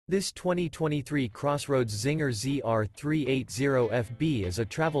This 2023 CrossRoads Zinger ZR380FB is a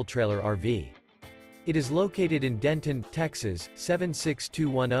travel trailer RV. It is located in Denton, Texas,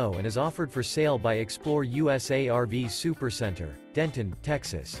 76210 and is offered for sale by ExploreUSA RV Supercenter, Denton,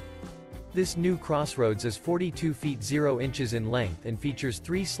 Texas. This new CrossRoads is 42 feet 0 inches in length and features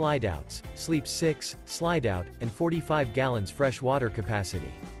 3 slideouts, sleeps 6, slideout, and 45 gallons fresh water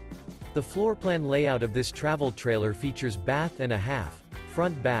capacity. The floor plan layout of this travel trailer features bath and a half,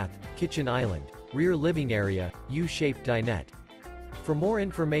 front bath, kitchen island, rear living area, U-shaped dinette. For more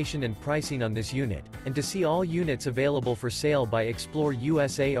information and pricing on this unit, and to see all units available for sale by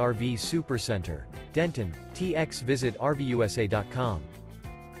ExploreUSA RV Supercenter, Denton, TX visit RVUSA.com.